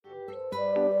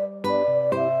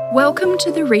Welcome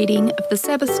to the reading of the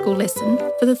Sabbath School lesson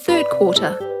for the third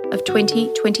quarter of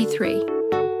 2023.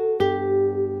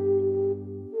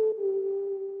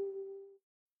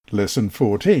 Lesson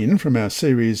 14 from our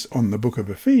series on the book of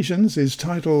Ephesians is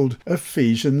titled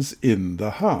Ephesians in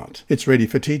the Heart. It's ready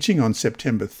for teaching on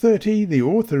September 30. The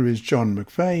author is John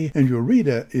McVeigh and your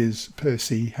reader is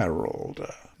Percy Harrold.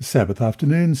 Sabbath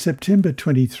afternoon, September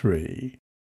 23.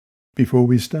 Before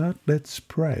we start, let's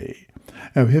pray.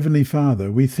 Our Heavenly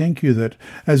Father, we thank you that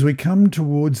as we come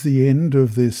towards the end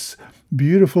of this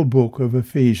beautiful book of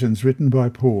Ephesians written by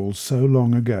Paul so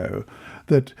long ago,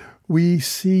 that we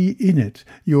see in it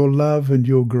your love and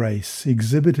your grace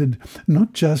exhibited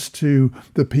not just to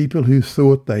the people who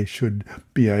thought they should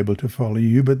be able to follow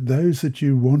you, but those that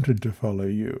you wanted to follow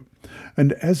you.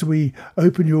 And as we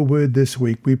open your word this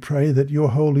week, we pray that your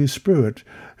Holy Spirit,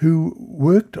 who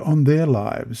worked on their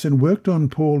lives and worked on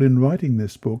Paul in writing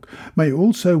this book, may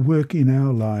also work in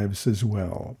our lives as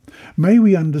well. May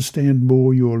we understand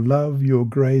more your love, your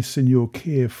grace, and your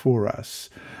care for us.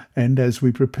 And as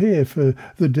we prepare for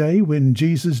the day when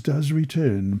Jesus does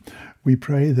return, we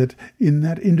pray that in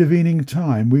that intervening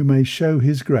time we may show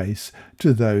his grace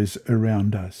to those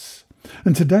around us.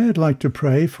 And today I'd like to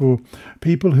pray for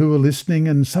people who are listening,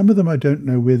 and some of them I don't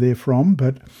know where they're from,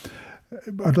 but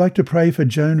I'd like to pray for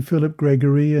Joan Philip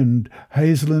Gregory and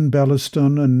Hazelyn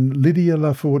Ballaston and Lydia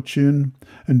LaFortune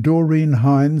and Doreen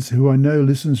Hines, who I know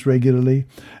listens regularly,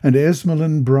 and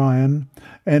Esmeralyn Bryan,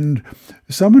 and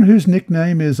someone whose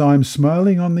nickname is I'm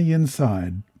Smiling on the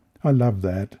Inside. I love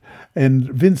that. And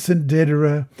Vincent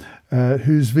Dedera,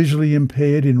 who's visually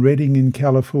impaired in Redding in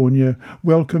California.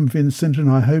 Welcome, Vincent,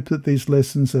 and I hope that these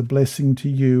lessons are a blessing to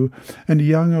you. And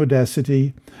Young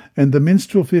Audacity, and the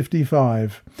Minstrel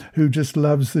 55, who just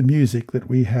loves the music that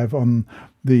we have on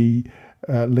the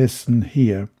lesson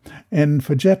here. And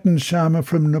for Jatin Sharma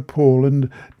from Nepal, and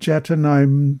Jatin,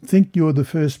 I think you're the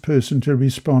first person to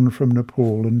respond from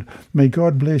Nepal, and may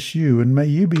God bless you, and may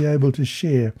you be able to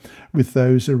share with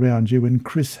those around you. And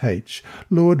Chris H.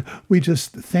 Lord, we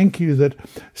just thank you that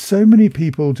so many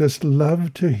people just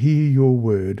love to hear your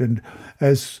word, and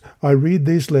as I read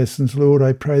these lessons, Lord,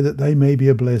 I pray that they may be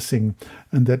a blessing,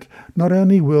 and that not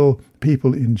only will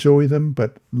people enjoy them,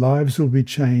 but lives will be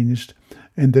changed,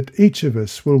 and that each of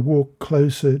us will walk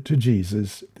closer to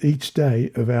Jesus each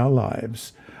day of our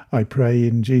lives. I pray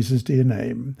in Jesus' dear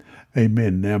name.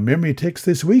 Amen. Our memory text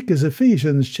this week is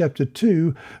Ephesians chapter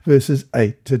 2, verses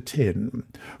 8 to 10.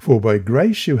 For by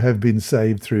grace you have been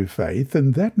saved through faith,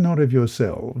 and that not of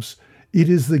yourselves. It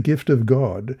is the gift of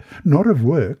God, not of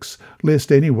works,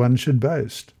 lest anyone should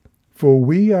boast. For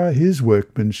we are his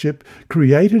workmanship,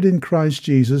 created in Christ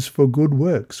Jesus for good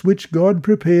works, which God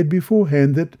prepared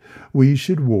beforehand that we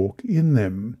should walk in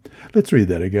them. Let's read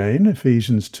that again,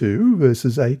 Ephesians 2,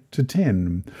 verses 8 to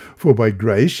 10. For by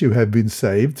grace you have been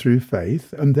saved through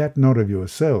faith, and that not of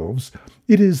yourselves.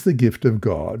 It is the gift of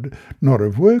God, not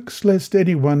of works, lest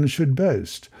anyone should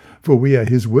boast. For we are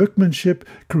his workmanship,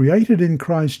 created in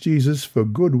Christ Jesus for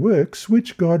good works,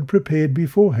 which God prepared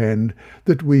beforehand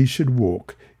that we should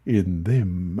walk in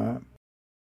them.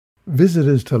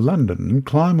 Visitors to London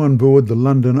climb on board the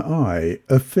London Eye,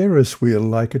 a Ferris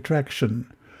wheel-like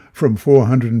attraction. From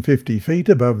 450 feet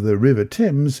above the River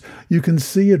Thames, you can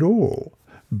see it all.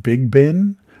 Big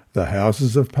Ben, the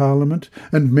Houses of Parliament,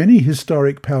 and many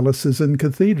historic palaces and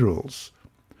cathedrals.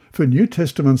 For New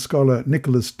Testament scholar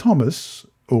Nicholas Thomas,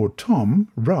 or Tom,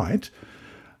 Wright,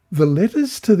 the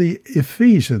letters to the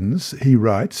Ephesians, he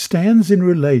writes, stands in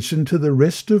relation to the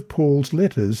rest of Paul's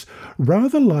letters,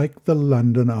 rather like the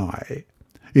London Eye.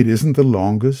 It isn't the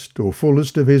longest or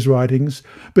fullest of his writings,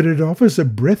 but it offers a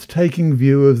breathtaking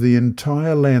view of the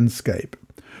entire landscape.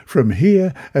 From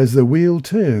here, as the wheel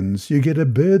turns, you get a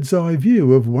bird's-eye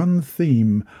view of one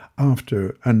theme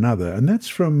after another. And that's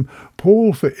from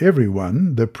Paul for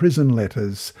Everyone, the Prison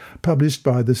Letters, published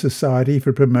by the Society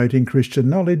for Promoting Christian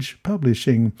Knowledge,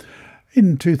 publishing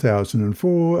in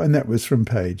 2004, and that was from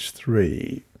page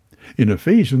 3. In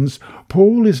Ephesians,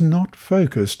 Paul is not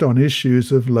focused on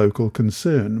issues of local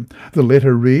concern. The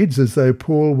letter reads as though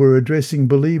Paul were addressing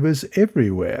believers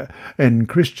everywhere and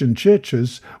Christian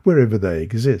churches wherever they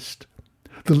exist.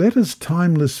 The letter's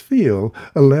timeless feel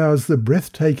allows the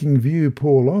breathtaking view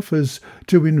Paul offers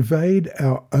to invade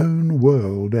our own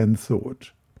world and thought.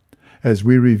 As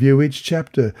we review each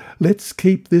chapter, let's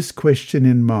keep this question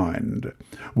in mind.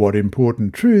 What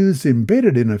important truths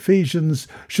embedded in Ephesians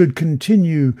should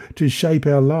continue to shape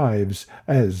our lives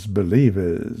as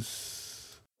believers?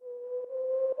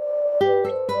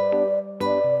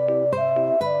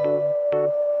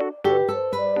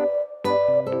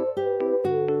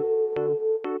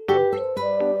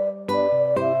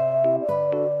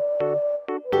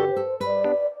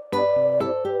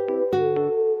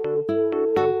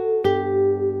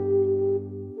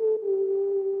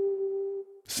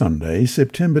 Sunday,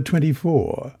 September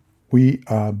 24. We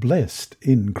are blessed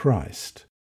in Christ.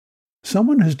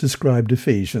 Someone has described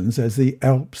Ephesians as the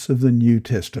Alps of the New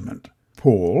Testament.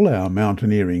 Paul, our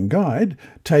mountaineering guide,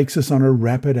 takes us on a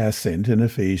rapid ascent in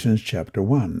Ephesians chapter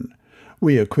 1.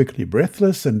 We are quickly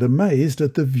breathless and amazed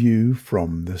at the view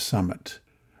from the summit.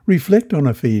 Reflect on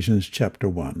Ephesians chapter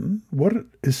 1. What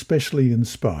especially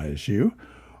inspires you?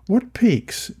 What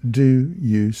peaks do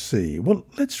you see? Well,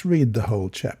 let's read the whole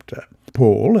chapter.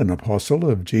 Paul, an apostle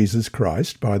of Jesus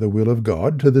Christ by the will of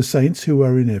God, to the saints who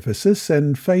are in Ephesus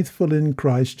and faithful in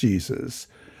Christ Jesus.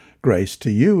 Grace to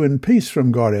you and peace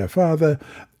from God our Father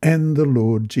and the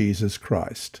Lord Jesus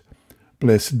Christ.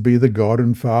 Blessed be the God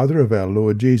and Father of our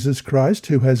Lord Jesus Christ,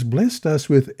 who has blessed us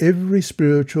with every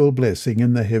spiritual blessing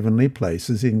in the heavenly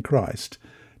places in Christ,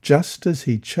 just as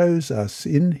he chose us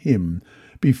in him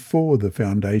before the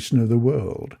foundation of the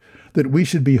world, that we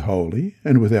should be holy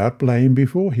and without blame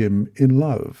before him in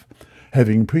love,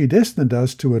 having predestined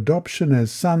us to adoption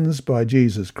as sons by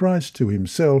Jesus Christ to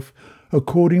himself,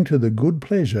 according to the good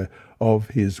pleasure of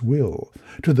his will,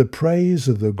 to the praise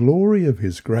of the glory of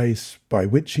his grace, by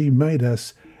which he made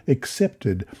us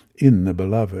accepted in the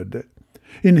Beloved.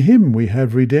 In him we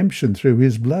have redemption through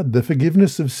his blood, the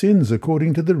forgiveness of sins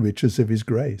according to the riches of his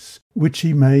grace, which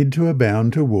he made to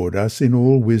abound toward us in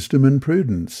all wisdom and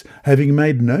prudence, having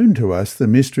made known to us the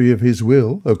mystery of his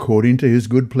will, according to his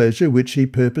good pleasure, which he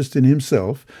purposed in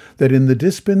himself, that in the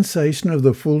dispensation of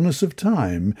the fullness of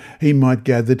time he might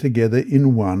gather together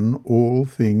in one all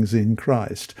things in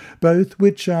Christ, both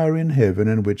which are in heaven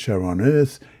and which are on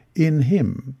earth, in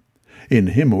him. In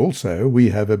him also we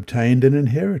have obtained an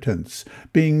inheritance,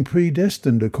 being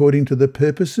predestined according to the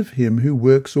purpose of him who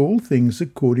works all things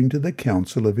according to the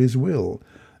counsel of his will,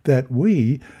 that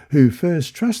we, who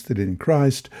first trusted in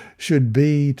Christ, should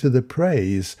be to the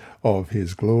praise of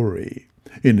his glory.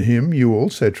 In him you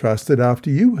also trusted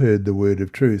after you heard the word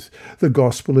of truth, the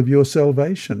gospel of your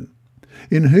salvation,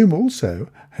 in whom also,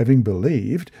 having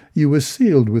believed, you were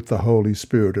sealed with the Holy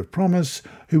Spirit of promise,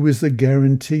 who is the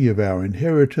guarantee of our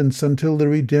inheritance until the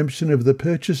redemption of the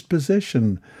purchased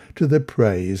possession, to the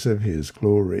praise of his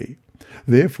glory.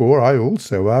 Therefore I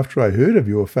also, after I heard of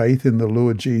your faith in the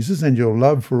Lord Jesus and your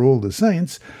love for all the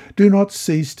saints, do not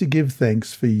cease to give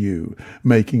thanks for you,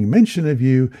 making mention of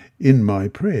you in my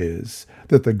prayers,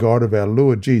 that the God of our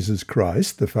Lord Jesus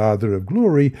Christ, the Father of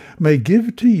glory, may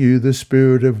give to you the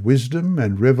spirit of wisdom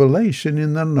and revelation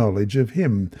in the knowledge of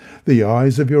him, the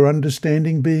eyes of your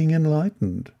understanding being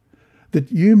enlightened,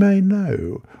 that you may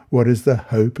know what is the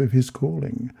hope of his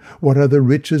calling, what are the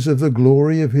riches of the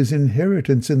glory of his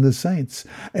inheritance in the saints,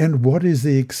 and what is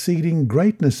the exceeding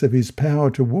greatness of his power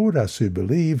toward us who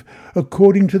believe,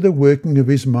 according to the working of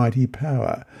his mighty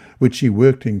power, which he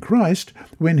worked in Christ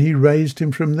when he raised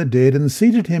him from the dead and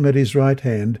seated him at his right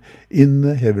hand in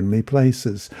the heavenly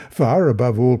places, far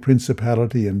above all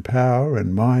principality and power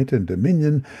and might and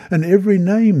dominion, and every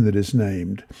name that is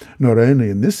named, not only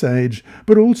in this age,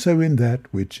 but also in that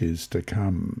which is to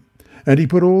come. And he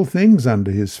put all things under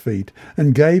his feet,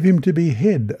 and gave him to be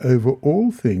head over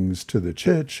all things to the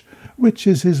church, which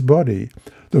is his body,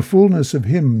 the fullness of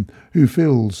him who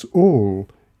fills all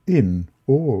in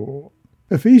all.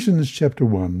 Ephesians chapter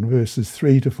 1, verses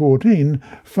 3 to 14,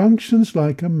 functions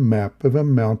like a map of a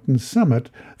mountain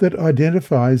summit that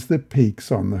identifies the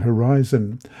peaks on the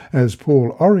horizon, as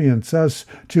Paul orients us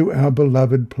to our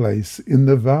beloved place in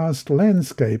the vast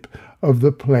landscape of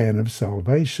the plan of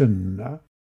salvation.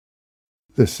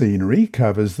 The scenery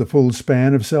covers the full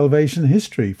span of salvation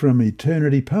history, from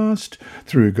eternity past,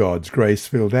 through God's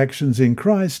grace-filled actions in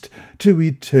Christ, to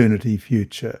eternity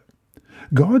future.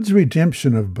 God's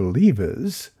redemption of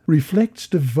believers reflects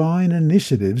divine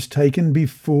initiatives taken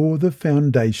before the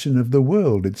foundation of the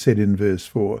world, it said in verse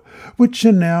 4, which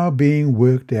are now being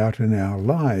worked out in our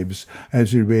lives,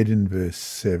 as we read in verse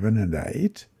 7 and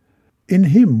 8. In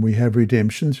him we have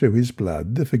redemption through his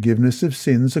blood, the forgiveness of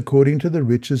sins according to the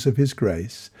riches of his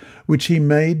grace, which he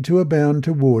made to abound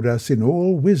toward us in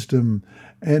all wisdom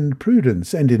and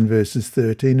prudence. And in verses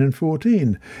 13 and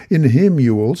 14, in him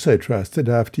you also trusted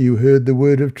after you heard the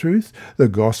word of truth, the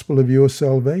gospel of your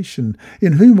salvation,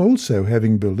 in whom also,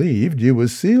 having believed, you were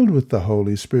sealed with the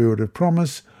Holy Spirit of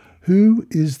promise, who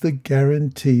is the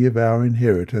guarantee of our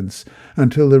inheritance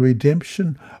until the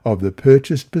redemption of the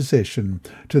purchased possession,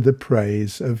 to the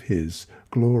praise of his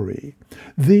glory.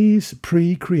 These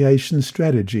pre-creation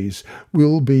strategies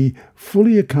will be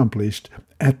fully accomplished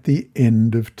at the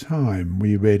end of time,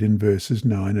 we read in verses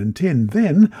 9 and 10.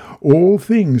 Then all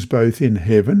things both in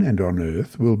heaven and on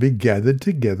earth will be gathered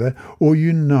together or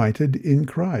united in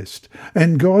Christ,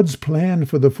 and God's plan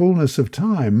for the fullness of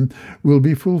time will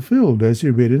be fulfilled, as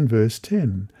you read in verse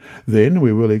 10. Then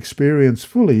we will experience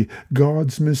fully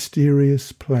God's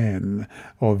mysterious plan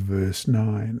of verse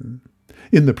 9.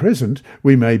 In the present,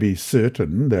 we may be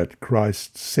certain that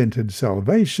Christ-centered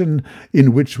salvation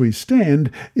in which we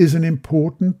stand is an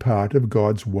important part of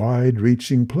God's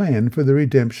wide-reaching plan for the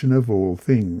redemption of all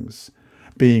things.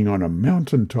 Being on a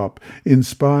mountaintop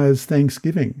inspires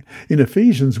thanksgiving. In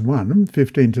Ephesians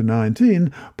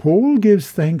 1:15-19, Paul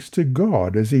gives thanks to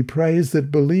God as he prays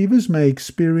that believers may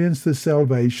experience the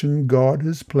salvation God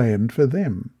has planned for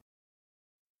them.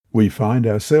 We find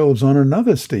ourselves on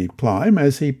another steep climb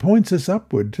as he points us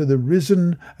upward to the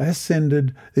risen,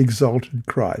 ascended, exalted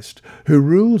Christ, who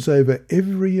rules over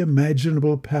every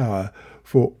imaginable power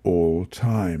for all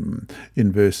time,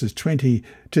 in verses 20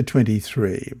 to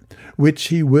 23, which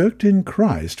he worked in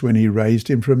Christ when he raised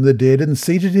him from the dead and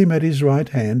seated him at his right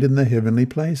hand in the heavenly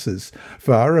places,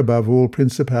 far above all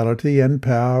principality and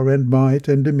power and might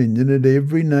and dominion and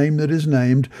every name that is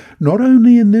named, not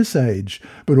only in this age,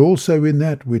 but also in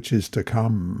that which is to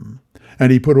come.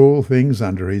 And he put all things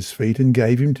under his feet and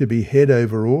gave him to be head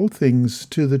over all things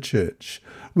to the church,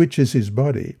 which is his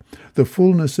body, the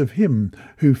fullness of him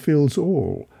who fills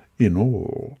all in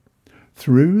all.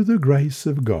 Through the grace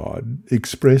of God,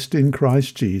 expressed in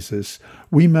Christ Jesus,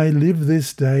 we may live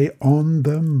this day on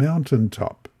the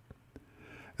mountaintop.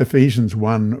 Ephesians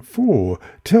 1:4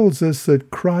 tells us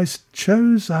that Christ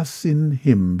chose us in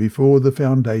him before the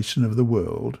foundation of the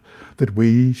world, that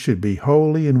we should be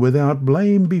holy and without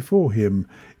blame before him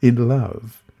in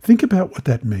love. Think about what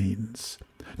that means.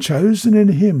 Chosen in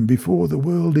him before the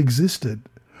world existed.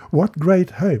 What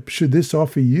great hope should this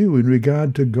offer you in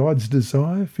regard to God's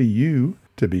desire for you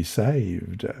to be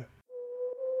saved?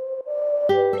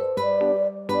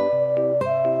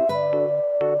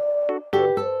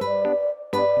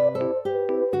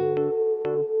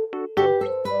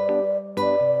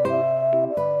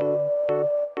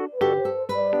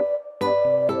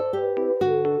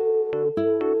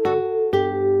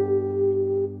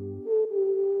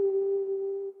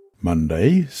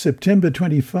 Monday, September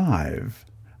 25.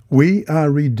 We are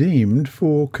redeemed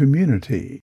for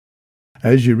community.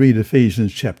 As you read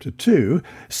Ephesians chapter 2,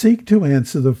 seek to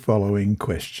answer the following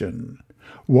question.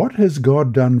 What has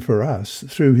God done for us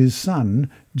through his Son,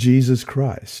 Jesus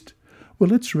Christ? Well,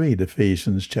 let's read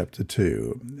Ephesians chapter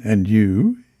 2. And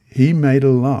you he made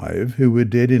alive who were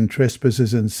dead in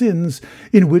trespasses and sins,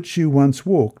 in which you once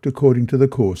walked according to the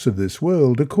course of this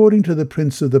world, according to the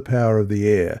prince of the power of the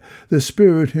air, the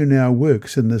spirit who now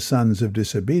works in the sons of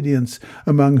disobedience,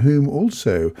 among whom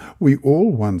also we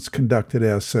all once conducted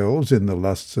ourselves in the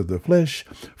lusts of the flesh,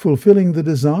 fulfilling the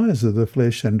desires of the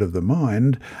flesh and of the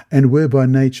mind, and were by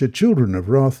nature children of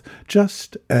wrath,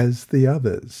 just as the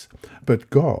others. But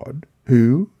God,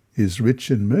 who is rich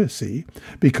in mercy,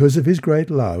 because of his great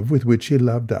love with which he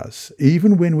loved us,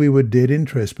 even when we were dead in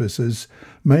trespasses,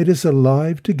 made us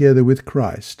alive together with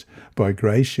Christ. By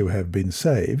grace you have been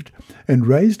saved, and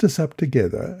raised us up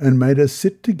together, and made us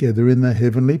sit together in the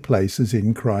heavenly places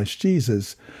in Christ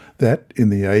Jesus, that in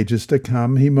the ages to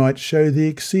come he might show the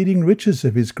exceeding riches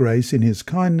of his grace in his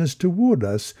kindness toward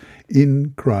us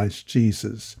in Christ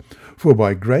Jesus. For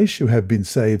by grace you have been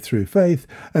saved through faith,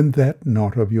 and that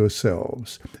not of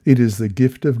yourselves. It is the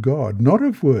gift of God, not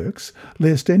of works,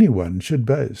 lest anyone should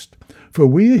boast. For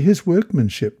we are his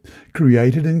workmanship,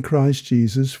 created in Christ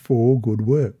Jesus for good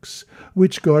works,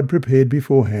 which God prepared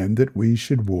beforehand that we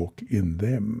should walk in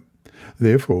them.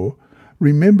 Therefore,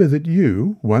 remember that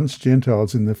you, once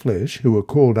Gentiles in the flesh, who were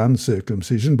called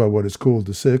uncircumcision by what is called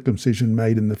the circumcision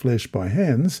made in the flesh by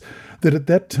hands, that at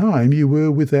that time you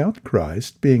were without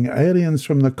Christ, being aliens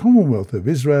from the commonwealth of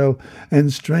Israel,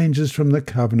 and strangers from the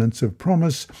covenants of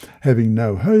promise, having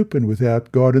no hope and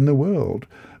without God in the world.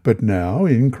 But now,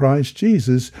 in Christ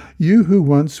Jesus, you who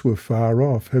once were far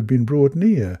off have been brought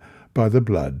near by the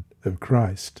blood of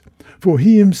Christ. For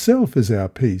he himself is our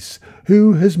peace,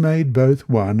 who has made both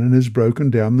one and has broken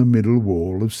down the middle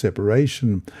wall of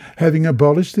separation, having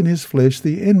abolished in his flesh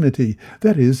the enmity,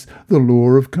 that is, the law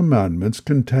of commandments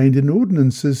contained in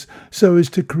ordinances, so as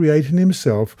to create in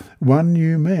himself one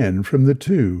new man from the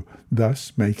two,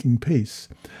 thus making peace,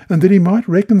 and that he might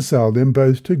reconcile them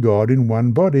both to God in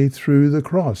one body through the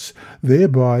cross,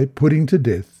 thereby putting to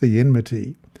death the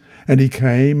enmity. And he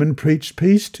came and preached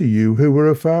peace to you who were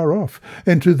afar off,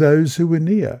 and to those who were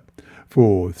near.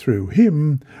 For through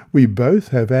him we both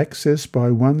have access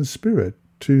by one Spirit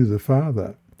to the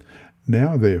Father.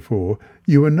 Now, therefore,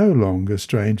 you are no longer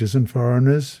strangers and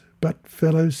foreigners, but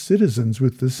fellow citizens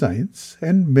with the saints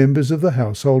and members of the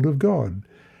household of God,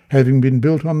 having been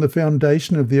built on the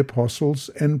foundation of the apostles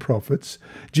and prophets,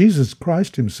 Jesus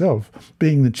Christ himself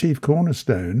being the chief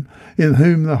cornerstone, in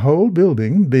whom the whole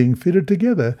building, being fitted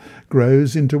together,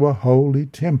 grows into a holy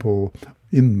temple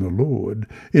in the Lord,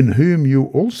 in whom you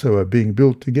also are being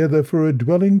built together for a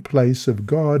dwelling place of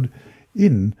God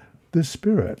in the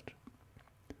Spirit.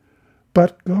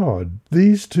 But God,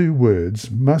 these two words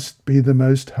must be the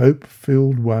most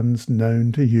hope-filled ones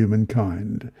known to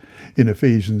humankind. In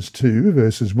Ephesians 2,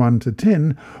 verses 1 to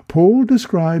 10, Paul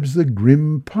describes the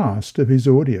grim past of his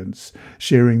audience.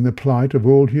 Sharing the plight of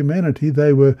all humanity,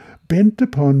 they were bent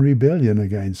upon rebellion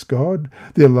against God,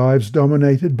 their lives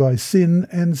dominated by sin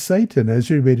and Satan, as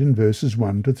we read in verses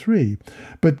 1 to 3.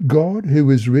 But God, who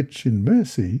is rich in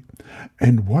mercy,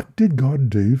 and what did God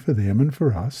do for them and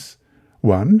for us?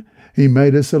 1. He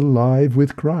made us alive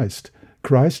with Christ.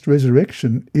 Christ's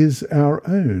resurrection is our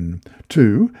own.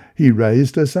 2. He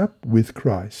raised us up with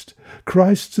Christ.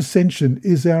 Christ's ascension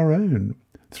is our own.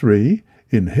 3.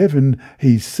 In heaven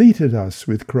he seated us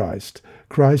with Christ.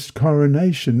 Christ's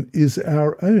coronation is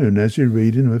our own, as you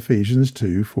read in Ephesians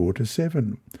 2, 4 to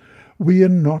 7. We are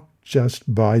not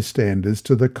just bystanders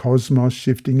to the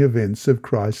cosmos-shifting events of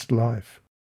Christ's life.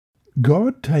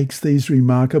 God takes these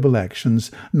remarkable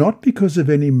actions not because of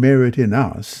any merit in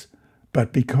us,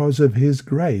 but because of his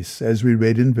grace, as we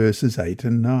read in verses 8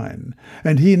 and 9.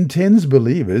 And he intends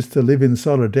believers to live in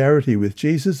solidarity with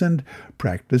Jesus and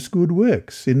practice good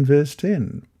works, in verse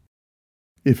 10.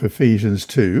 If Ephesians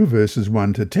 2, verses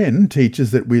 1 to 10,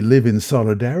 teaches that we live in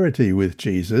solidarity with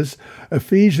Jesus,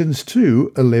 Ephesians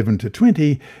 2, 11 to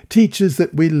 20, teaches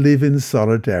that we live in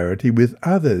solidarity with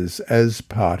others as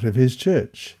part of his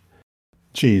church.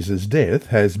 Jesus' death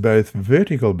has both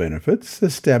vertical benefits,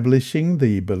 establishing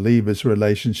the believer's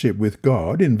relationship with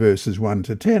God in verses 1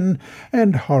 to 10,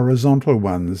 and horizontal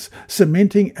ones,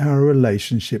 cementing our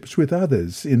relationships with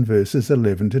others in verses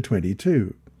 11 to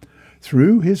 22.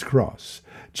 Through his cross,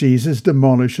 Jesus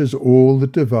demolishes all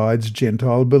that divides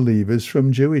Gentile believers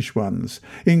from Jewish ones,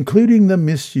 including the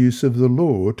misuse of the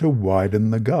law to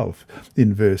widen the gulf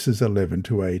in verses 11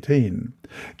 to 18.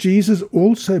 Jesus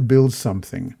also builds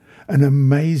something, an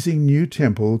amazing new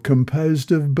temple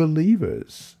composed of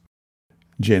believers.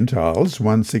 Gentiles,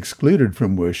 once excluded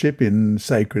from worship in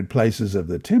sacred places of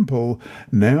the temple,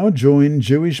 now join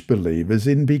Jewish believers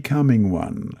in becoming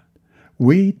one.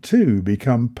 We too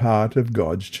become part of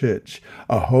God's church,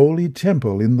 a holy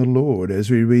temple in the Lord,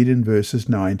 as we read in verses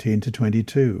 19 to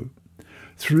 22.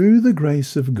 Through the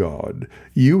grace of God,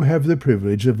 you have the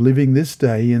privilege of living this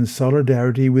day in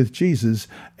solidarity with Jesus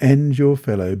and your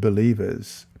fellow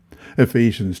believers.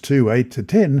 Ephesians 2, 8 to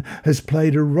 10 has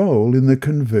played a role in the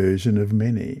conversion of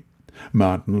many.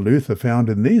 Martin Luther found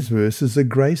in these verses a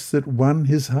grace that won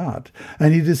his heart,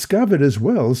 and he discovered as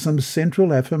well some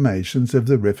central affirmations of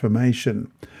the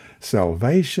Reformation.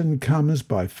 Salvation comes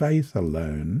by faith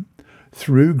alone,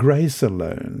 through grace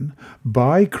alone,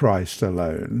 by Christ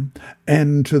alone,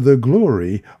 and to the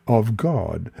glory of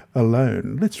God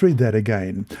alone. Let's read that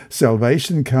again.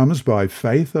 Salvation comes by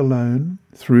faith alone,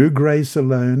 through grace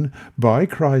alone, by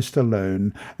Christ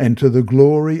alone, and to the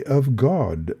glory of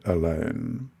God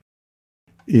alone.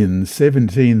 In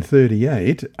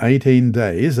 1738, 18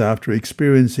 days after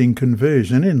experiencing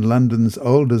conversion in London's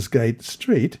Aldersgate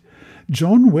Street,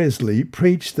 John Wesley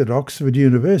preached at Oxford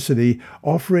University,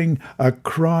 offering a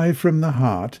cry from the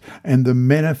heart and the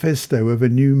manifesto of a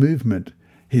new movement.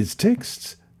 His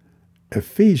texts,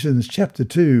 Ephesians chapter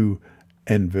 2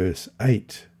 and verse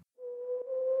 8.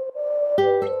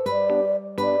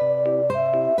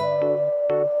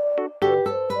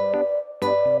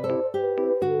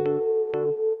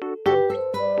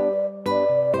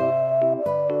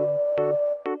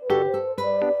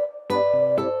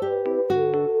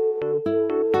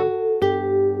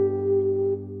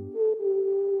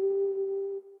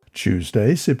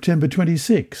 Tuesday, September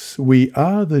 26. We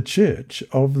are the Church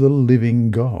of the Living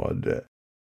God.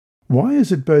 Why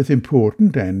is it both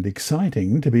important and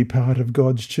exciting to be part of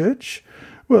God's church?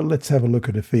 Well, let's have a look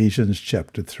at Ephesians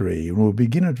chapter 3, and we'll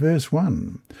begin at verse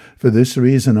 1. For this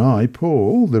reason I,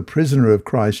 Paul, the prisoner of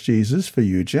Christ Jesus for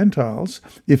you Gentiles,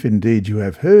 if indeed you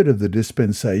have heard of the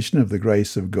dispensation of the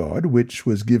grace of God which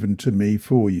was given to me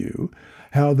for you,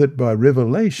 how that by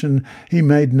revelation he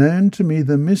made known to me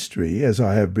the mystery, as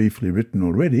I have briefly written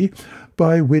already,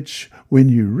 by which, when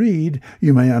you read,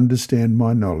 you may understand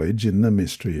my knowledge in the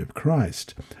mystery of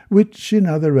Christ, which in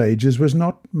other ages was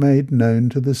not made known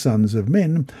to the sons of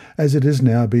men, as it has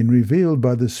now been revealed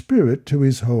by the Spirit to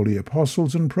his holy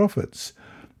apostles and prophets,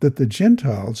 that the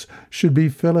Gentiles should be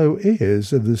fellow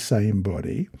heirs of the same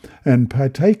body, and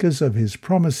partakers of his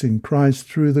promise in Christ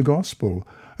through the gospel,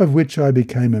 of which I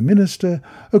became a minister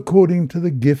according to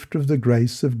the gift of the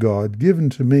grace of God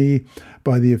given to me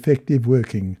by the effective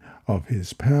working of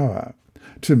his power.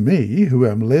 To me, who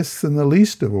am less than the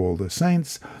least of all the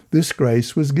saints, this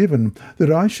grace was given,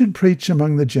 that I should preach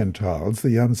among the Gentiles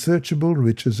the unsearchable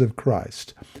riches of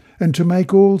Christ, and to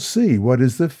make all see what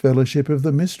is the fellowship of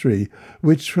the mystery,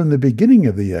 which from the beginning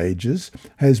of the ages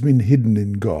has been hidden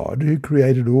in God, who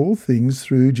created all things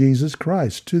through Jesus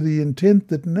Christ, to the intent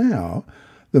that now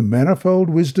the manifold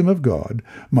wisdom of God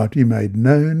might be made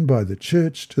known by the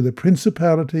church to the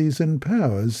principalities and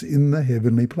powers in the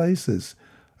heavenly places,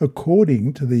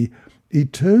 according to the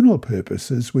eternal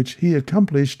purposes which he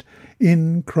accomplished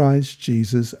in Christ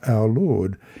Jesus our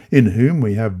Lord, in whom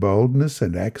we have boldness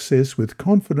and access with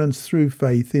confidence through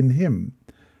faith in him.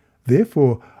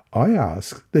 Therefore I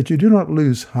ask that you do not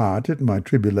lose heart at my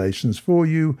tribulations for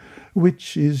you,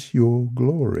 which is your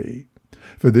glory.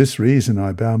 For this reason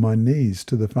I bow my knees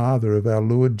to the Father of our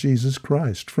Lord Jesus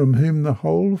Christ, from whom the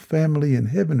whole family in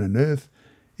heaven and earth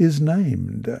is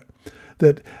named,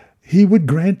 that he would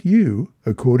grant you,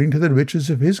 according to the riches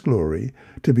of his glory,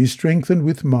 to be strengthened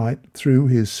with might through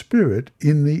his Spirit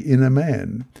in the inner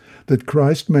man, that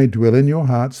Christ may dwell in your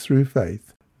hearts through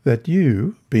faith, that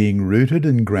you, being rooted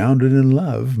and grounded in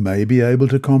love, may be able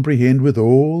to comprehend with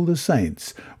all the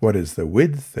saints what is the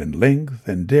width and length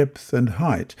and depth and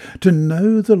height, to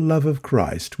know the love of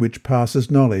Christ which passes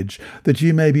knowledge, that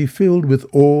you may be filled with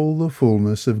all the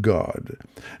fullness of God.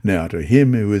 Now to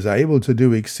him who is able to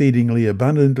do exceedingly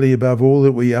abundantly above all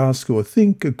that we ask or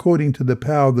think, according to the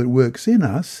power that works in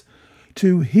us,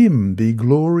 to him be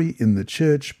glory in the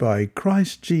church by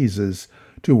Christ Jesus,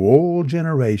 to all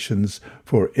generations,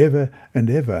 for ever and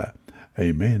ever.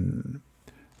 Amen.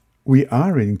 We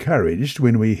are encouraged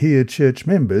when we hear church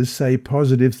members say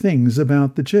positive things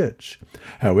about the church.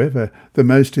 However, the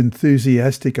most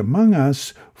enthusiastic among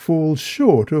us fall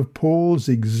short of Paul's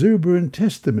exuberant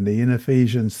testimony in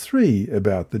Ephesians 3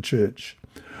 about the church.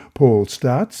 Paul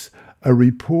starts a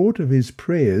report of his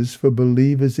prayers for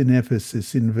believers in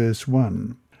Ephesus in verse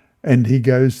 1. And he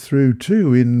goes through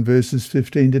too in verses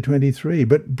 15 to 23,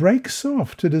 but breaks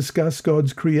off to discuss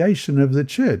God's creation of the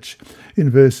church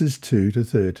in verses 2 to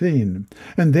 13,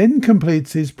 and then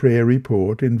completes his prayer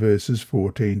report in verses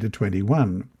 14 to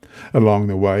 21. Along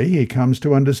the way, he comes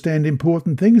to understand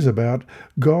important things about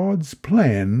God's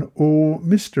plan or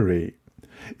mystery.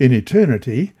 In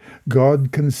eternity,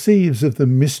 God conceives of the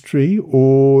mystery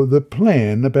or the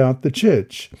plan about the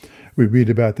church. We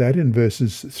read about that in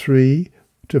verses 3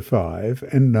 to 5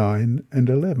 and 9 and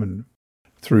 11.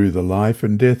 Through the life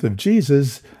and death of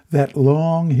Jesus, that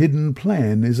long hidden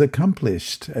plan is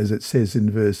accomplished, as it says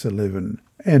in verse 11,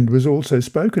 and was also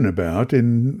spoken about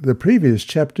in the previous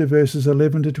chapter, verses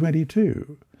 11 to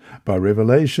 22. By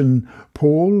revelation,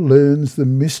 Paul learns the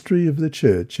mystery of the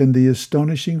church and the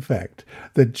astonishing fact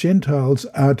that Gentiles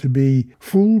are to be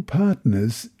full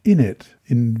partners in it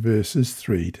in verses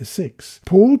 3 to 6.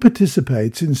 Paul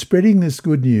participates in spreading this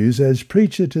good news as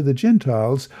preacher to the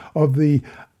Gentiles of the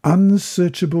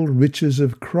unsearchable riches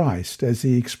of Christ, as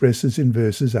he expresses in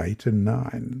verses 8 and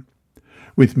 9.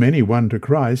 With many won to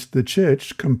Christ, the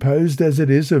church, composed as it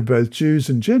is of both Jews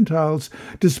and Gentiles,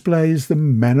 displays the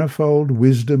manifold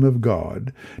wisdom of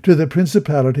God to the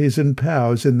principalities and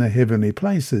powers in the heavenly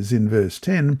places in verse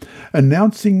 10,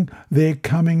 announcing their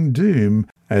coming doom,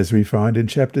 as we find in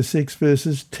chapter 6,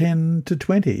 verses 10 to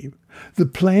 20. The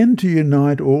plan to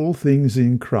unite all things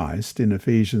in Christ in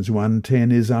Ephesians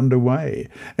 1:10 is underway,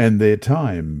 and their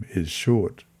time is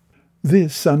short.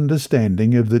 This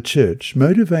understanding of the church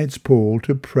motivates Paul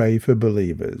to pray for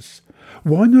believers.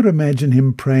 Why not imagine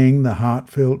him praying the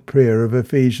heartfelt prayer of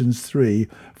Ephesians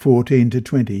 3:14 to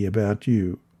 20 about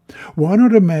you? Why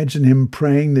not imagine him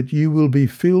praying that you will be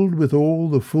filled with all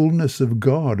the fullness of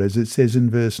God, as it says in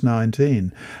verse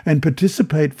 19, and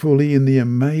participate fully in the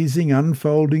amazing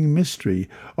unfolding mystery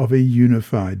of a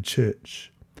unified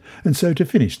church? And so to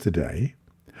finish today,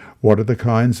 what are the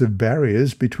kinds of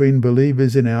barriers between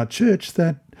believers in our church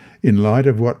that, in light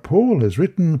of what Paul has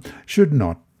written, should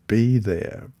not be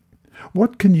there?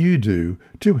 What can you do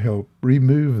to help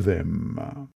remove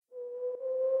them?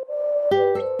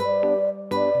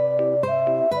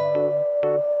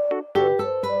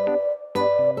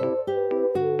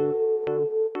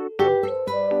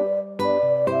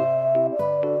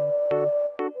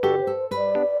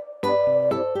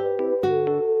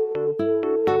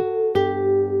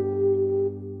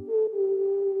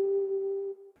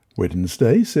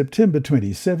 Wednesday, September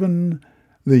 27,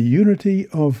 the unity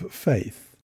of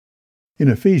faith. In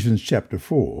Ephesians chapter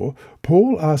 4,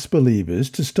 Paul asks believers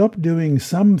to stop doing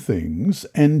some things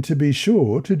and to be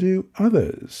sure to do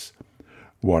others.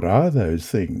 What are those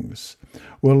things?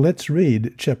 Well, let's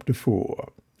read chapter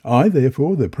 4. I,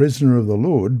 therefore, the prisoner of the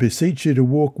Lord, beseech you to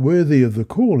walk worthy of the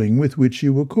calling with which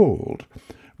you were called,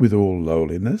 with all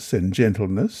lowliness and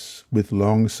gentleness, with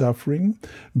long-suffering,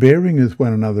 bearing with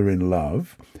one another in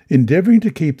love, endeavouring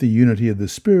to keep the unity of the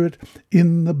Spirit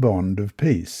in the bond of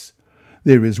peace.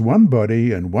 There is one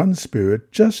body and one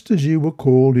Spirit, just as you were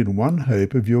called in one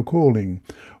hope of your calling,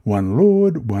 one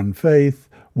Lord, one faith,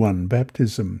 one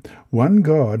baptism, one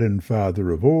God and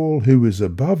Father of all, who is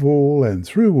above all and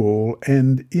through all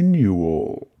and in you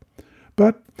all.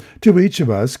 But to each of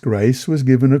us grace was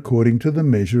given according to the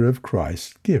measure of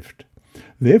Christ's gift.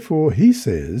 Therefore he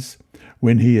says,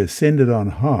 when he ascended on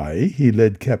high, he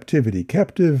led captivity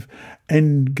captive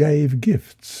and gave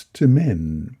gifts to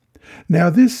men. Now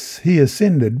this he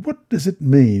ascended, what does it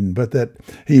mean but that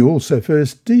he also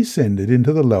first descended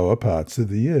into the lower parts of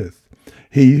the earth?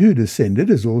 He who descended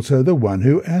is also the one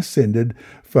who ascended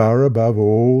far above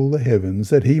all the heavens,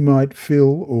 that he might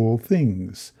fill all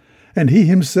things. And he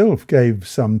himself gave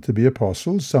some to be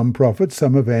apostles, some prophets,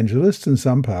 some evangelists, and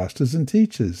some pastors and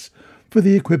teachers, for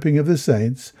the equipping of the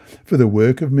saints, for the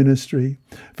work of ministry,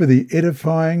 for the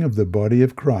edifying of the body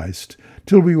of Christ,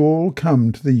 till we all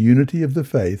come to the unity of the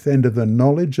faith and of the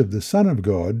knowledge of the Son of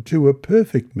God, to a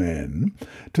perfect man,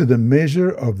 to the measure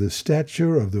of the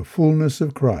stature of the fullness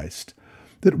of Christ,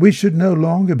 that we should no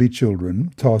longer be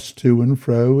children, tossed to and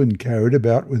fro and carried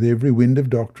about with every wind of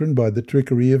doctrine by the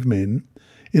trickery of men,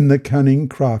 in the cunning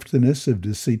craftiness of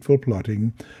deceitful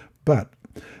plotting, but,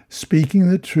 speaking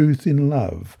the truth in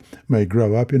love, may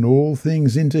grow up in all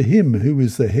things into him who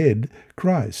is the head,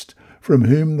 Christ, from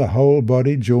whom the whole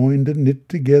body, joined and knit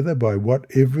together by what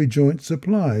every joint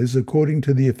supplies, according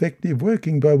to the effective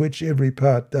working by which every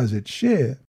part does its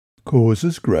share,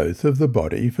 causes growth of the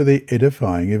body for the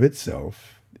edifying of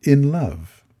itself in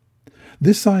love.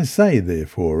 This I say,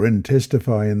 therefore, and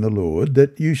testify in the Lord,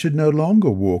 that you should no longer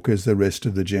walk as the rest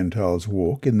of the Gentiles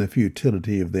walk, in the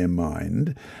futility of their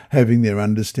mind, having their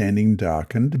understanding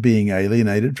darkened, being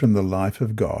alienated from the life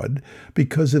of God,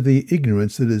 because of the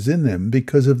ignorance that is in them,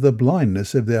 because of the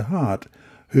blindness of their heart,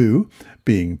 who,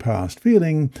 being past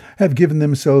feeling, have given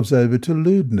themselves over to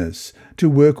lewdness, to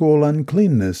work all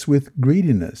uncleanness with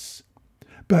greediness.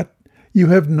 But you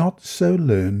have not so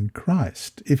learned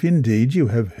Christ, if indeed you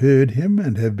have heard him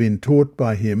and have been taught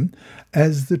by him,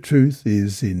 as the truth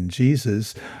is in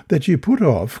Jesus, that you put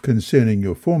off concerning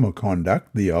your former conduct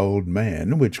the old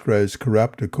man, which grows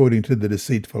corrupt according to the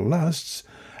deceitful lusts,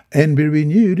 and be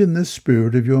renewed in the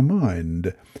spirit of your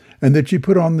mind, and that you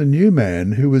put on the new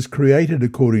man, who was created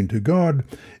according to God,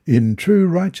 in true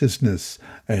righteousness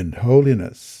and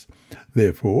holiness.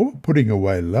 Therefore, putting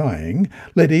away lying,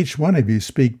 let each one of you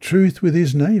speak truth with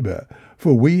his neighbour,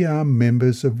 for we are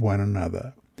members of one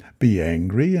another. Be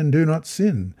angry and do not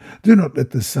sin. Do not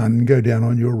let the sun go down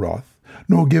on your wrath,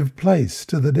 nor give place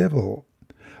to the devil.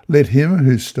 Let him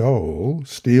who stole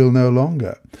steal no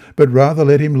longer, but rather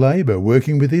let him labour,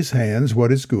 working with his hands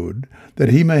what is good, that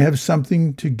he may have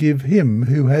something to give him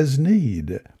who has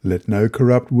need. Let no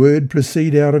corrupt word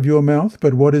proceed out of your mouth,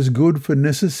 but what is good for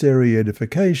necessary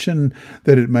edification,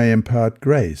 that it may impart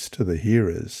grace to the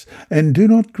hearers. And do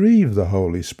not grieve the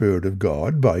Holy Spirit of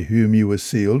God, by whom you were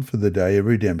sealed for the day of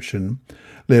redemption.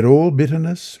 Let all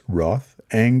bitterness, wrath,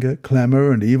 anger,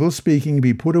 clamour, and evil speaking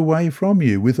be put away from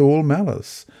you with all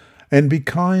malice. And be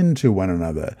kind to one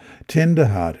another,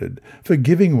 tender-hearted,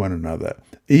 forgiving one another,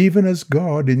 even as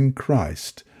God in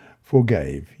Christ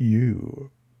forgave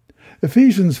you.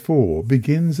 Ephesians 4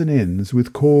 begins and ends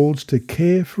with calls to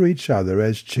care for each other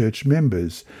as church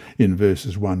members in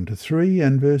verses 1 to 3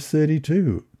 and verse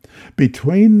 32.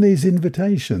 Between these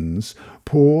invitations,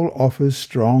 Paul offers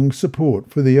strong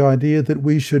support for the idea that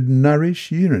we should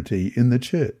nourish unity in the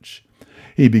church.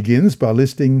 He begins by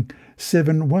listing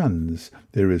 7 ones.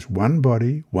 There is one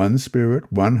body, one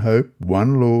Spirit, one hope,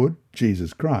 one Lord,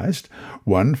 Jesus Christ,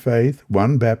 one faith,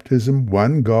 one baptism,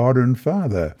 one God and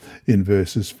Father, in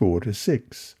verses 4 to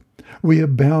 6. We are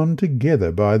bound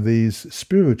together by these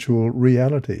spiritual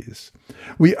realities.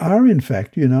 We are, in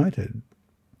fact, united.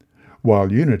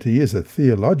 While unity is a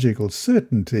theological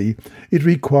certainty, it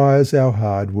requires our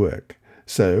hard work.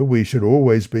 So we should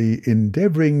always be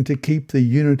endeavouring to keep the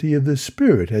unity of the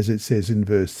Spirit, as it says in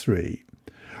verse 3.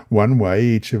 One way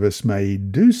each of us may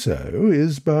do so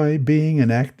is by being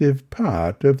an active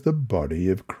part of the body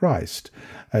of Christ,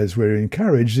 as we're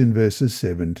encouraged in verses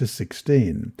 7 to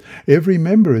 16. Every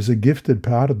member is a gifted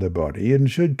part of the body and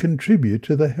should contribute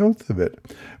to the health of it.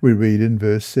 We read in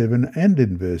verse 7 and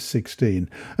in verse 16.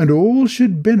 And all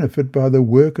should benefit by the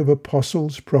work of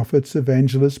apostles, prophets,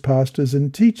 evangelists, pastors,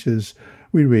 and teachers.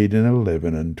 We read in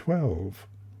 11 and 12.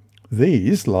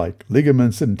 These, like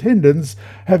ligaments and tendons,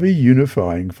 have a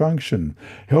unifying function,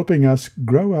 helping us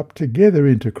grow up together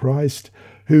into Christ,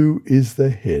 who is the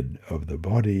head of the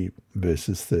body,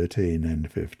 verses 13 and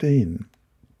 15.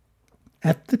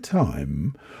 At the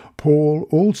time, Paul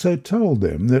also told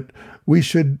them that we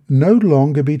should no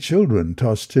longer be children,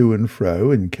 tossed to and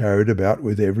fro and carried about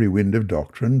with every wind of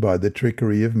doctrine by the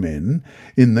trickery of men,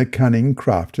 in the cunning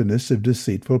craftiness of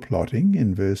deceitful plotting,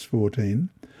 in verse 14.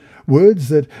 Words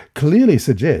that clearly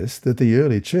suggest that the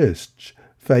early church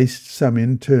faced some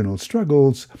internal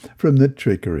struggles from the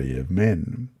trickery of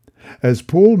men. As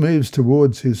Paul moves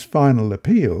towards his final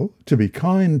appeal to be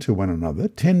kind to one another,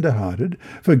 tender-hearted,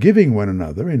 forgiving one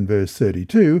another in verse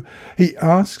 32, he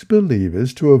asks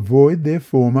believers to avoid their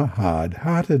former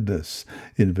hard-heartedness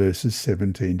in verses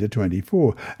 17 to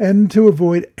 24, and to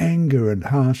avoid anger and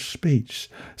harsh speech,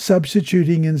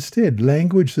 substituting instead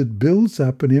language that builds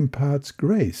up and imparts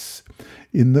grace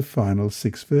in the final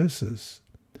 6 verses.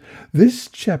 This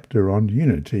chapter on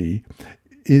unity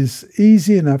is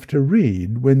easy enough to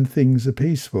read when things are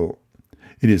peaceful.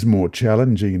 It is more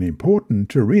challenging and important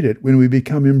to read it when we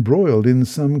become embroiled in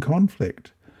some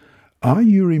conflict. Are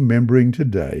you remembering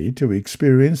today to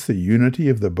experience the unity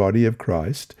of the body of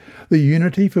Christ, the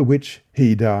unity for which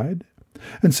he died?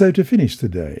 And so to finish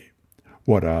today,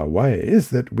 what are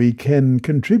ways that we can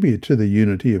contribute to the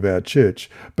unity of our church,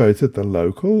 both at the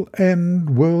local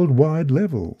and worldwide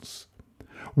levels?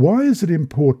 Why is it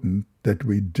important that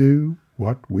we do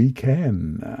what we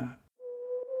can?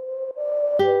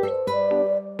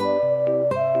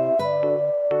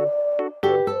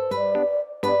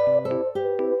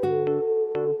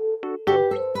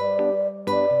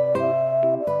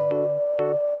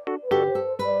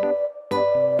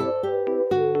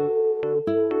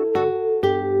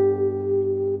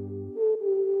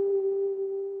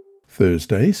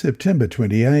 Thursday, September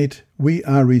 28, we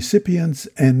are recipients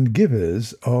and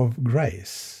givers of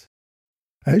grace.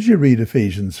 As you read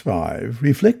Ephesians 5,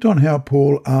 reflect on how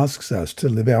Paul asks us to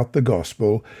live out the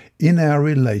gospel in our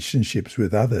relationships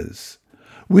with others.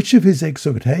 Which of his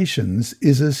exhortations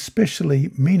is especially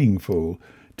meaningful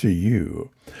to you?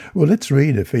 Well, let's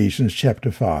read Ephesians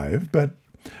chapter 5, but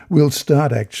we'll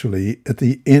start actually at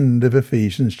the end of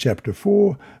Ephesians chapter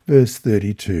 4, verse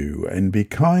 32, and be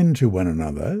kind to one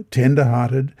another,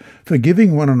 tender-hearted,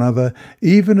 forgiving one another,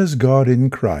 even as God in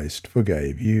Christ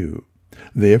forgave you.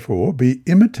 Therefore, be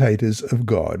imitators of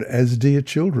God as dear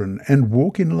children, and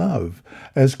walk in love,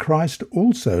 as Christ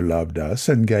also loved us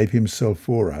and gave himself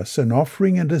for us, an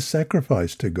offering and a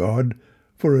sacrifice to God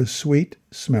for a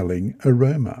sweet-smelling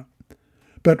aroma.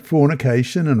 But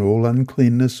fornication and all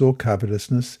uncleanness or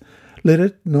covetousness, let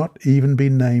it not even be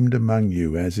named among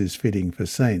you, as is fitting for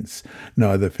saints,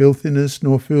 neither filthiness,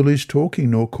 nor foolish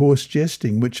talking, nor coarse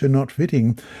jesting, which are not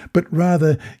fitting, but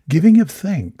rather giving of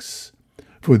thanks.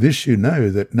 For this you know,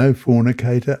 that no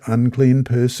fornicator, unclean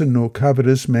person, nor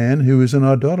covetous man who is an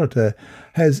idolater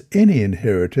has any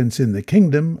inheritance in the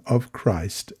kingdom of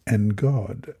Christ and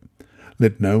God.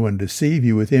 Let no one deceive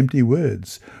you with empty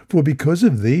words, for because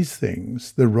of these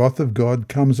things the wrath of God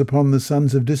comes upon the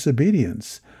sons of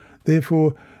disobedience.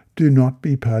 Therefore do not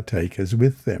be partakers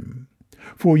with them.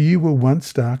 For you were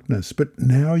once darkness, but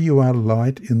now you are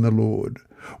light in the Lord.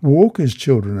 Walk as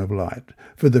children of light,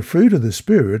 for the fruit of the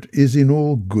Spirit is in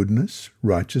all goodness,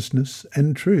 righteousness,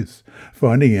 and truth,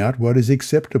 finding out what is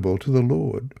acceptable to the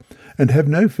Lord. And have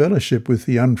no fellowship with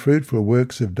the unfruitful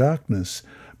works of darkness,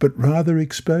 but rather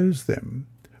expose them.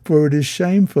 For it is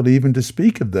shameful even to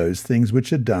speak of those things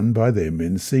which are done by them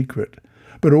in secret.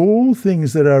 But all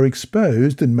things that are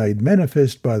exposed and made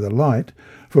manifest by the light,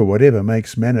 for whatever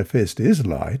makes manifest is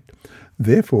light,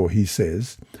 therefore he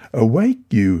says, Awake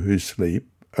you who sleep,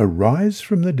 arise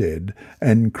from the dead,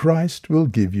 and Christ will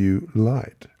give you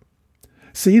light.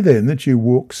 See then that you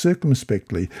walk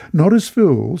circumspectly, not as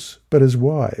fools, but as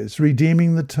wise,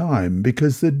 redeeming the time,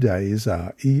 because the days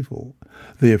are evil.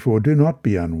 Therefore do not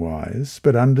be unwise,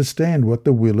 but understand what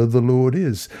the will of the Lord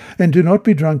is. And do not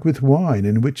be drunk with wine,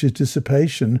 in which is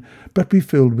dissipation, but be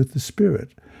filled with the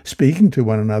Spirit, speaking to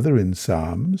one another in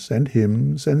psalms and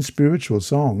hymns and spiritual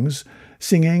songs,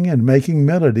 singing and making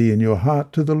melody in your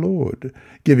heart to the Lord,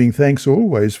 giving thanks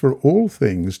always for all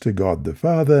things to God the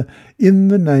Father, in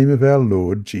the name of our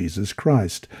Lord Jesus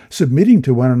Christ, submitting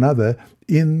to one another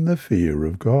in the fear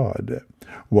of God.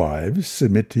 Wives,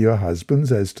 submit to your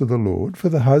husbands as to the Lord, for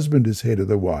the husband is head of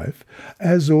the wife,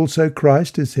 as also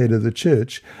Christ is head of the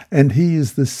church, and he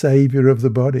is the Saviour of the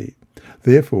body.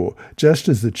 Therefore, just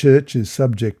as the church is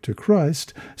subject to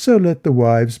Christ, so let the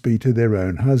wives be to their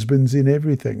own husbands in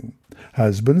everything.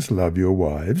 Husbands, love your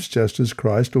wives, just as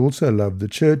Christ also loved the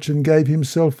church and gave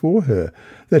himself for her,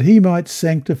 that he might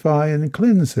sanctify and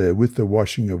cleanse her with the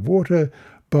washing of water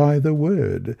by the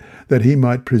word, that he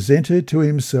might present her to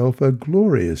himself a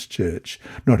glorious church,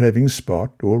 not having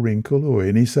spot or wrinkle or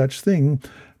any such thing,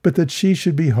 but that she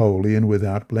should be holy and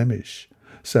without blemish.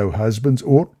 So husbands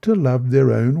ought to love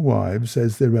their own wives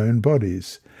as their own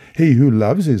bodies. He who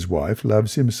loves his wife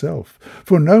loves himself.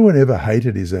 For no one ever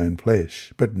hated his own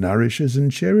flesh, but nourishes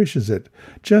and cherishes it,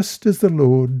 just as the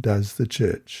Lord does the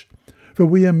church. For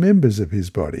we are members of his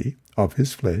body, of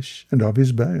his flesh, and of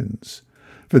his bones.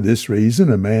 For this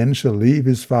reason a man shall leave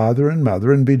his father and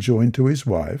mother and be joined to his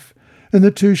wife, and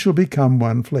the two shall become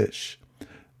one flesh.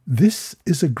 This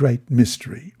is a great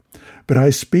mystery, but I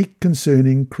speak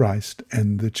concerning Christ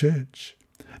and the church.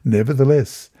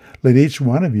 Nevertheless, let each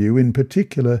one of you in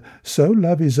particular so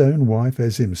love his own wife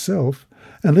as himself,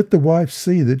 and let the wife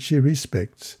see that she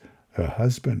respects her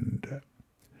husband.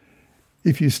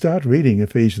 If you start reading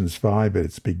Ephesians 5 at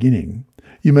its beginning,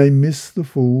 you may miss the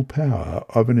full power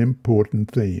of an important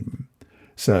theme.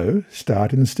 So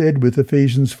start instead with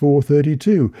Ephesians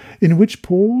 4:32, in which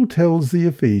Paul tells the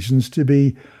Ephesians to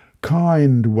be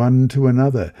kind one to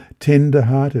another,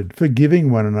 tender-hearted,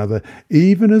 forgiving one another,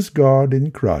 even as God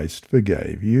in Christ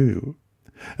forgave you.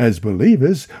 As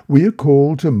believers, we are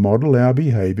called to model our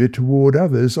behaviour toward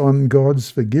others on God's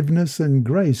forgiveness and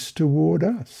grace toward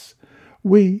us.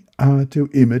 We are to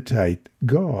imitate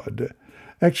God.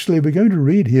 Actually, we're going to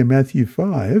read here Matthew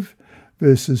 5,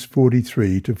 verses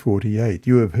 43 to 48.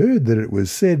 You have heard that it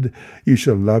was said, "You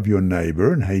shall love your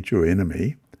neighbour and hate your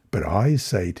enemy." But I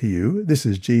say to you, this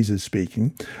is Jesus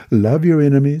speaking, love your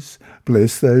enemies,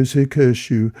 bless those who curse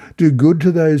you, do good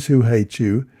to those who hate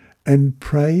you, and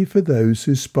pray for those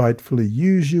who spitefully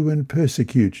use you and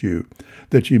persecute you,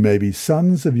 that you may be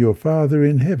sons of your Father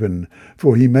in heaven.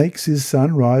 For he makes his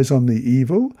sun rise on the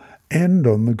evil and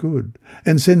on the good,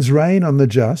 and sends rain on the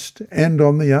just and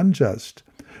on the unjust.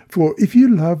 For if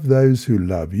you love those who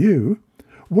love you,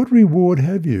 what reward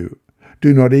have you?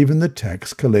 Do not even the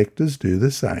tax collectors do the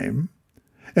same?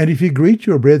 And if you greet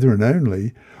your brethren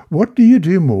only, what do you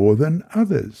do more than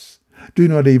others? Do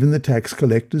not even the tax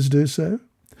collectors do so?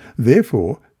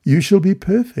 Therefore you shall be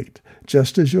perfect,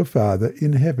 just as your Father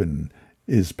in heaven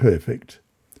is perfect.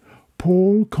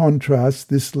 Paul contrasts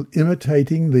this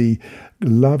imitating the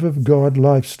love of God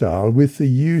lifestyle with the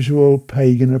usual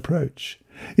pagan approach.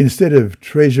 Instead of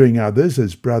treasuring others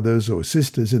as brothers or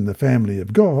sisters in the family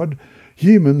of God,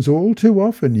 humans all too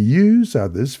often use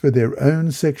others for their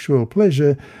own sexual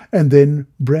pleasure and then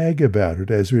brag about it,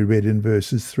 as we read in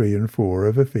verses 3 and 4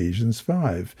 of Ephesians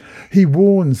 5. He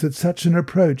warns that such an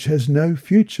approach has no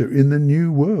future in the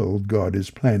new world God is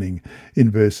planning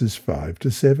in verses 5 to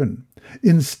 7.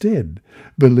 Instead,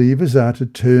 believers are to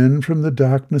turn from the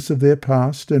darkness of their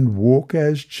past and walk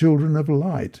as children of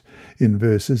light in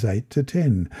verses 8 to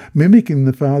 10, mimicking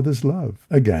the Father's love.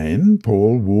 Again,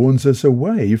 Paul warns us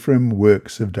away from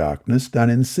works of darkness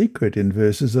done in secret in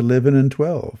verses 11 and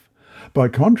 12. By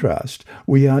contrast,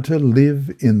 we are to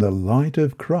live in the light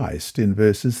of Christ in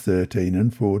verses 13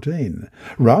 and 14.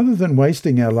 Rather than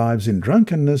wasting our lives in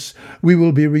drunkenness, we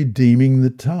will be redeeming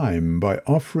the time by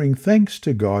offering thanks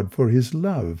to God for his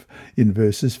love in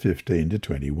verses 15 to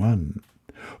 21.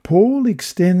 Paul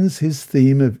extends his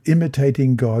theme of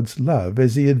imitating God's love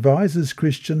as he advises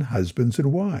Christian husbands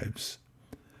and wives.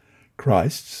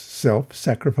 Christ's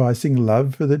self-sacrificing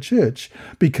love for the church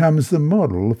becomes the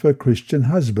model for Christian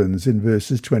husbands in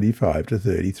verses 25 to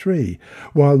 33,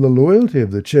 while the loyalty of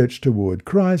the church toward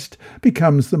Christ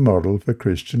becomes the model for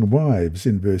Christian wives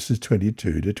in verses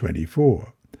 22 to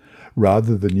 24.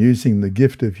 Rather than using the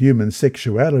gift of human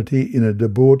sexuality in a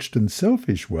debauched and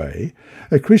selfish way,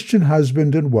 a Christian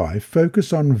husband and wife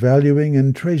focus on valuing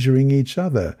and treasuring each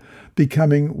other,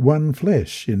 becoming one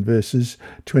flesh in verses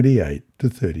 28 to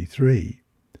 33.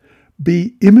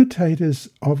 Be imitators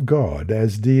of God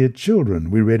as dear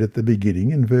children, we read at the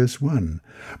beginning in verse 1.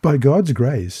 By God's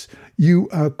grace, you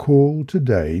are called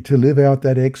today to live out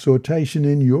that exhortation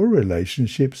in your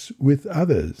relationships with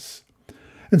others.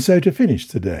 And so to finish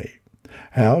today,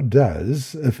 How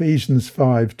does Ephesians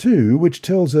 5:2, which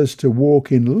tells us to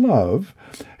walk in love,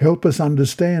 help us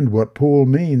understand what Paul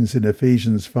means in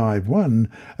Ephesians 5:1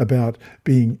 about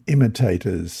being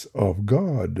imitators of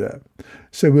God?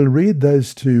 So we'll read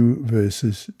those two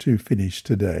verses to finish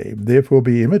today. Therefore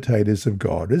be imitators of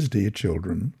God as dear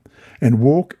children, and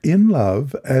walk in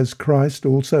love as Christ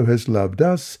also has loved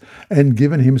us and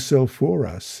given himself for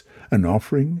us, an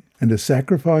offering and a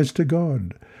sacrifice to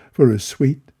God for a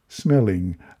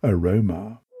sweet-smelling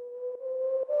aroma.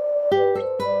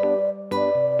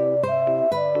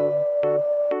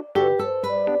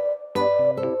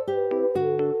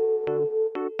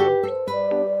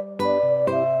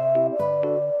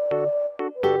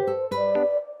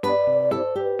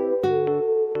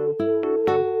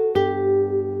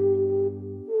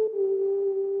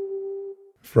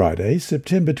 Friday,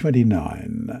 September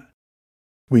 29.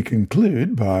 We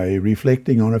conclude by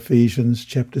reflecting on Ephesians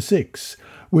chapter 6,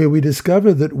 where we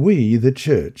discover that we, the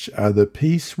church, are the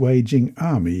peace-waging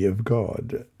army of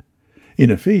God.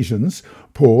 In Ephesians,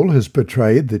 Paul has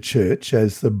portrayed the church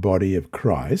as the body of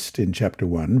Christ in chapter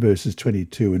 1, verses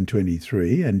 22 and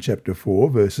 23, and chapter 4,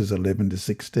 verses 11 to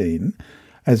 16,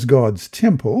 as God's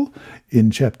temple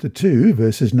in chapter 2,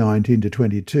 verses 19 to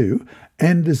 22,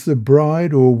 and as the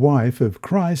bride or wife of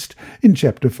Christ in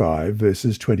chapter 5,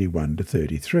 verses 21 to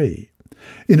 33.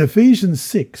 In Ephesians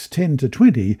 6, 10 to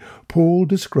 20, Paul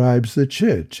describes the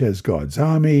church as God's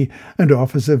army and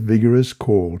offers a vigorous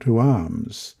call to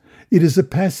arms. It is a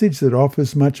passage that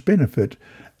offers much benefit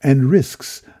and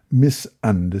risks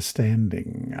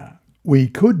misunderstanding. We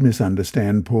could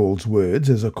misunderstand Paul's words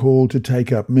as a call to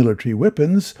take up military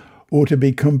weapons or to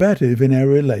be combative in our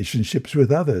relationships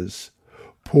with others.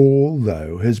 Paul,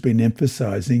 though, has been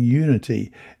emphasizing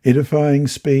unity, edifying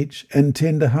speech, and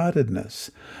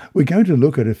tender-heartedness. We're going to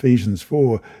look at Ephesians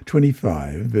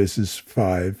 4:25, verses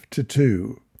 5 to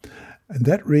 2. And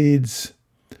that reads,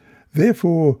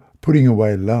 "Therefore, putting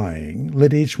away lying,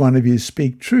 let each one of you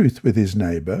speak truth with his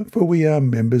neighbour, for we are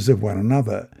members of one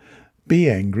another. Be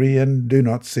angry and do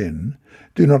not sin.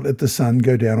 Do not let the sun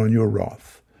go down on your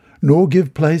wrath, nor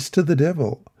give place to the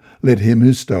devil. Let him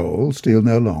who stole steal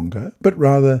no longer, but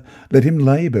rather let him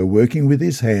labour, working with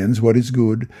his hands what is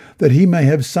good, that he may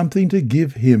have something to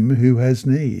give him who has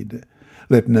need.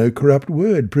 Let no corrupt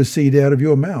word proceed out of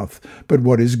your mouth, but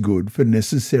what is good for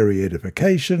necessary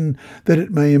edification, that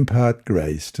it may impart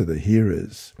grace to the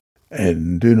hearers.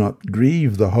 And do not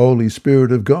grieve the Holy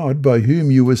Spirit of God, by whom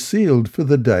you were sealed for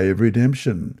the day of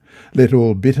redemption. Let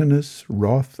all bitterness,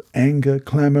 wrath, anger,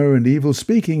 clamour, and evil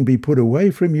speaking be put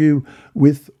away from you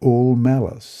with all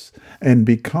malice. And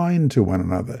be kind to one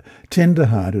another,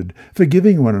 tender-hearted,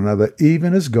 forgiving one another,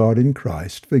 even as God in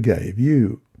Christ forgave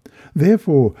you.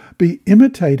 Therefore be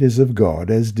imitators of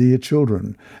God as dear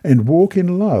children, and walk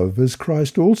in love as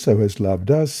Christ also has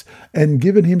loved us and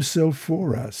given himself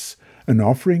for us, an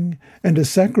offering and a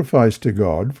sacrifice to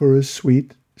God for a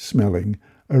sweet-smelling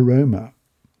aroma."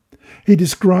 He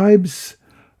describes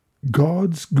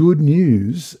God's good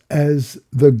news as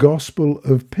the gospel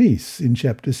of peace in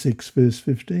chapter 6, verse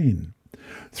 15.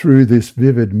 Through this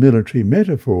vivid military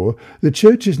metaphor, the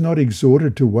church is not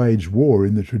exhorted to wage war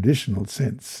in the traditional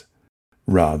sense.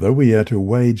 Rather, we are to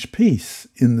wage peace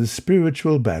in the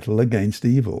spiritual battle against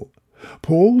evil.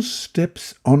 Paul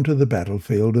steps onto the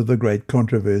battlefield of the great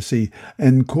controversy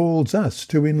and calls us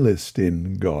to enlist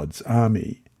in God's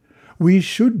army. We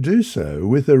should do so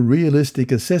with a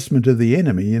realistic assessment of the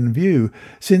enemy in view,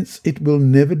 since it will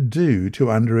never do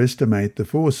to underestimate the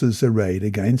forces arrayed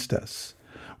against us.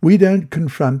 We don't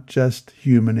confront just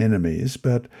human enemies,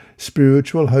 but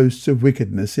spiritual hosts of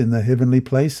wickedness in the heavenly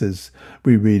places,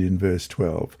 we read in verse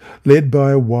 12, led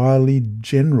by a wily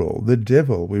general, the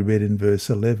devil, we read in verse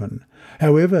 11.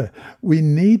 However, we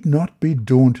need not be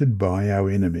daunted by our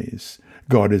enemies.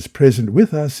 God is present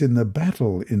with us in the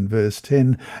battle in verse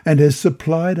 10 and has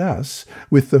supplied us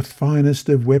with the finest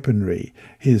of weaponry,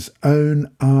 his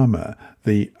own armour,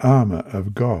 the armour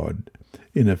of God,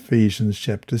 in Ephesians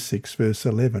chapter 6, verse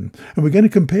 11. And we're going to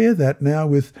compare that now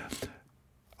with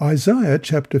Isaiah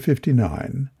chapter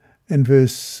 59 and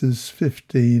verses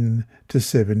 15 to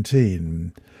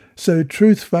 17. So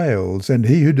truth fails, and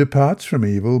he who departs from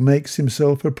evil makes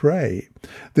himself a prey.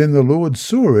 Then the Lord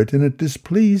saw it, and it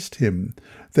displeased him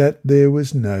that there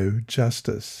was no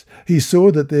justice. He saw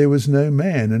that there was no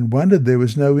man, and wondered there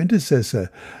was no intercessor.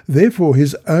 Therefore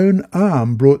his own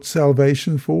arm brought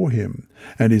salvation for him,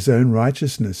 and his own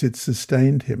righteousness it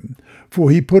sustained him. For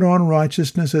he put on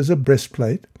righteousness as a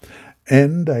breastplate,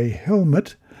 and a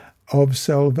helmet of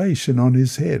salvation on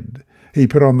his head. He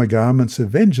put on the garments of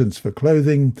vengeance for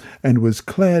clothing and was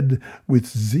clad with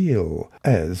zeal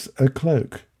as a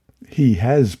cloak. He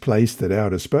has placed at our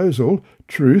disposal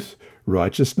truth,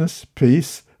 righteousness,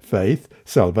 peace, faith,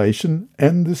 salvation,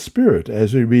 and the Spirit,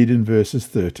 as we read in verses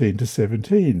 13 to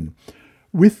 17.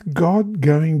 With God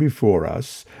going before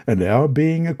us, and our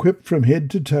being equipped from head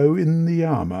to toe in the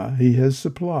armour he has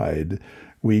supplied,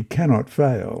 we cannot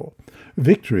fail.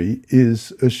 Victory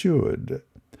is assured.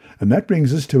 And that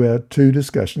brings us to our two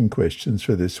discussion questions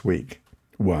for this week.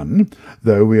 1.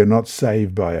 Though we are not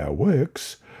saved by our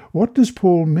works, what does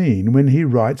Paul mean when he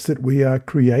writes that we are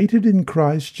created in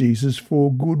Christ Jesus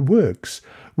for good works,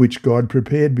 which God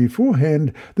prepared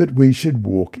beforehand that we should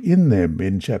walk in them,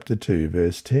 in chapter 2,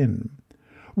 verse 10?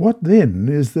 What then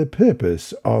is the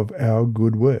purpose of our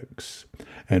good works?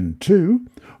 And 2,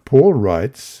 Paul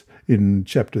writes in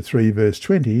chapter 3, verse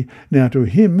 20, Now to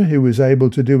him who is able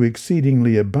to do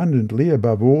exceedingly abundantly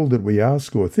above all that we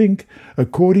ask or think,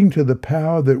 according to the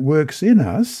power that works in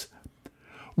us.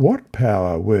 What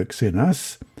power works in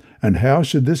us, and how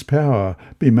should this power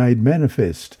be made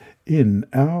manifest in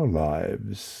our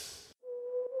lives?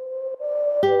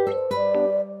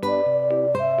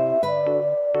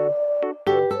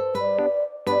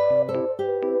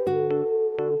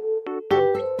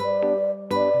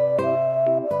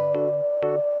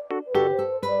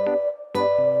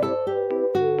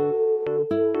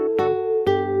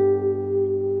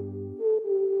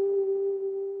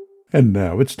 And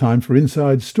now it's time for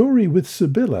Inside Story with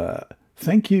Sibylla.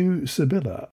 Thank you,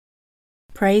 Sibylla.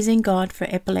 Praising God for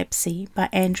Epilepsy by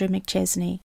Andrew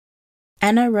McChesney.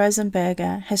 Anna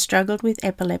Rosenberger has struggled with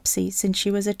epilepsy since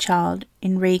she was a child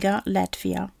in Riga,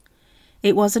 Latvia.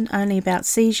 It wasn't only about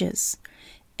seizures.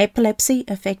 Epilepsy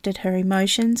affected her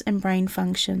emotions and brain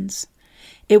functions.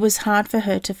 It was hard for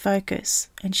her to focus,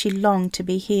 and she longed to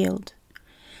be healed.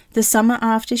 The summer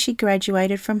after she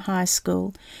graduated from high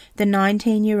school, the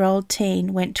 19-year-old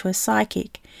teen went to a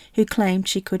psychic who claimed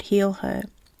she could heal her.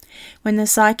 When the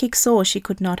psychic saw she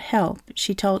could not help,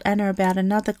 she told Anna about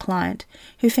another client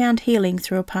who found healing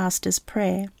through a pastor's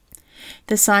prayer.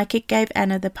 The psychic gave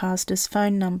Anna the pastor's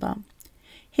phone number.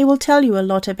 He will tell you a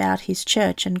lot about his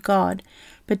church and God,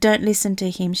 but don't listen to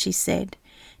him, she said.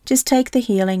 Just take the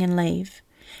healing and leave.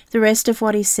 The rest of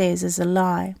what he says is a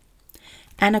lie.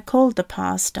 Anna called the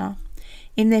pastor.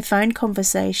 In their phone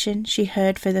conversation, she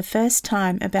heard for the first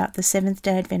time about the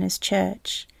Seventh-day Adventist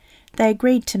Church. They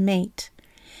agreed to meet.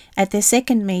 At their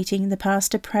second meeting, the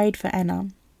pastor prayed for Anna,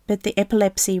 but the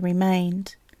epilepsy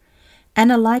remained.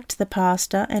 Anna liked the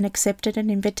pastor and accepted an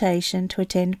invitation to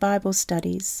attend Bible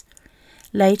studies.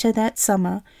 Later that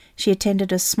summer, she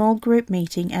attended a small group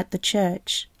meeting at the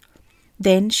church.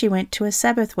 Then she went to a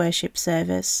Sabbath worship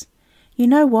service. You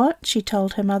know what? She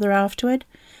told her mother afterward.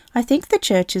 I think the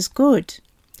church is good.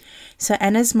 So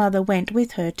Anna's mother went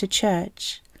with her to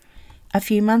church. A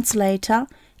few months later,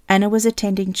 Anna was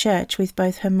attending church with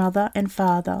both her mother and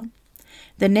father.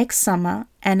 The next summer,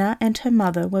 Anna and her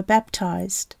mother were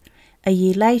baptized. A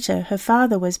year later, her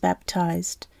father was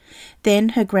baptized. Then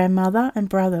her grandmother and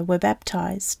brother were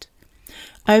baptized.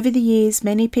 Over the years,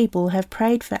 many people have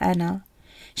prayed for Anna.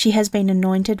 She has been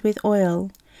anointed with oil,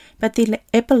 but the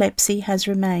epilepsy has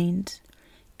remained.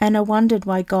 Anna wondered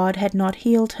why God had not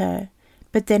healed her,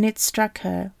 but then it struck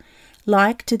her.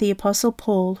 Like to the Apostle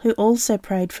Paul, who also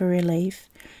prayed for relief,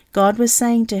 God was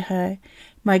saying to her,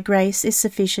 My grace is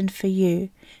sufficient for you,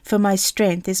 for my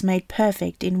strength is made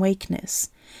perfect in weakness.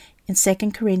 In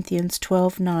 2 Corinthians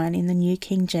 12:9 in the New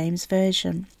King James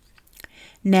Version.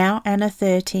 Now Anna,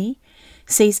 30,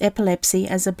 sees epilepsy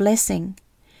as a blessing.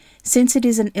 Since it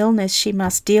is an illness she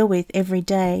must deal with every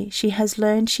day, she has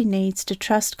learned she needs to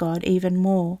trust God even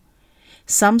more.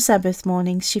 Some Sabbath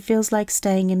mornings she feels like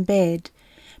staying in bed,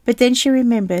 but then she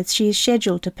remembers she is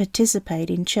scheduled to participate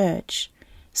in church.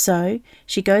 So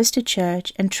she goes to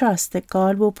church and trusts that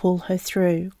God will pull her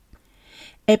through.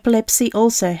 Epilepsy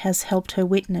also has helped her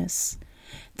witness.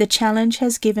 The challenge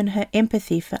has given her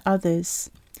empathy for others.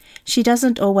 She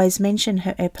doesn't always mention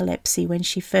her epilepsy when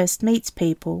she first meets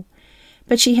people,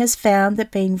 but she has found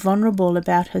that being vulnerable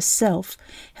about herself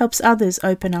helps others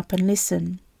open up and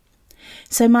listen.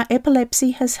 So my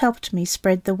epilepsy has helped me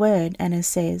spread the word, Anna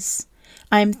says.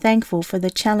 I am thankful for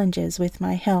the challenges with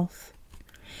my health.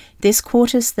 This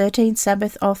quarter's 13th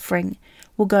Sabbath offering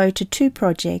will go to 2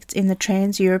 projects in the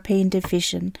Trans-European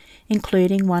Division,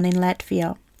 including one in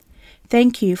Latvia.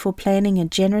 Thank you for planning a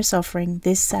generous offering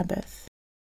this Sabbath.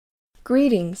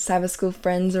 Greetings, Sabbath School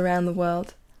friends around the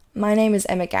world. My name is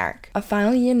Emma Garrick, a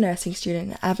final year nursing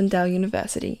student at Avondale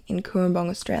University in Cooranbong,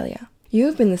 Australia. You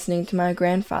have been listening to my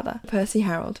grandfather, Percy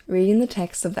Harrold, reading the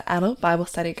text of the Adult Bible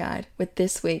Study Guide with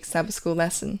this week's Sabbath School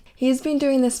lesson. He has been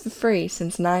doing this for free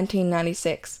since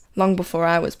 1996, long before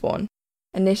I was born.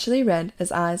 Initially read as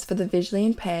Eyes for the Visually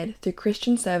Impaired through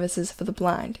Christian Services for the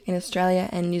Blind in Australia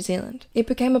and New Zealand. It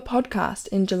became a podcast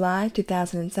in July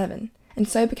 2007, and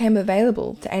so became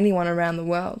available to anyone around the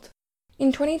world.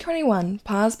 In 2021,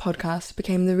 PA's podcast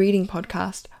became the reading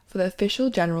podcast for the official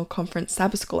General Conference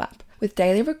Sabbath School app, with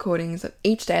daily recordings of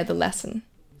each day of the lesson.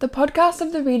 The podcasts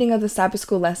of the reading of the Sabbath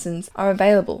School lessons are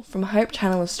available from Hope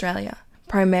Channel Australia,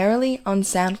 primarily on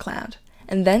SoundCloud,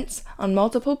 and thence on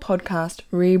multiple podcast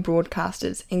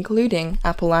rebroadcasters, including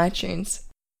Apple iTunes.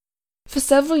 For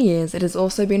several years it has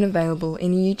also been available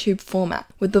in YouTube format,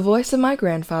 with the voice of my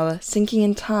grandfather syncing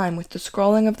in time with the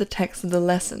scrolling of the text of the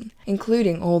lesson,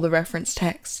 including all the reference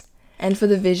texts. And for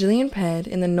the visually impaired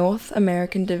in the North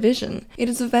American Division, it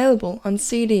is available on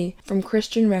CD from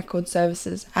Christian Record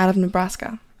Services out of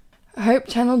Nebraska. Hope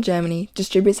Channel Germany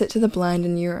distributes it to the blind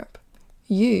in Europe.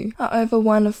 You are over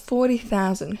one of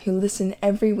 40,000 who listen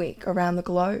every week around the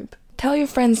globe. Tell your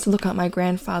friends to look up my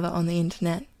grandfather on the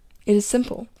internet. It is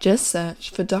simple. Just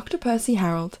search for Dr. Percy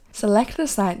Harrold, select the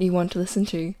site you want to listen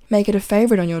to, make it a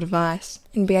favourite on your device,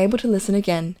 and be able to listen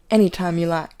again anytime you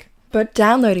like. But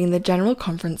downloading the General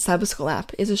Conference Sabbath School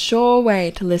app is a sure way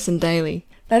to listen daily.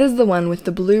 That is the one with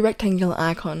the blue rectangular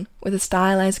icon with a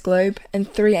stylized globe and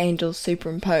 3 angels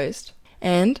superimposed.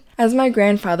 And, as my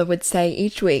grandfather would say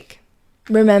each week,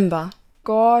 remember,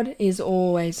 God is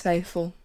always faithful.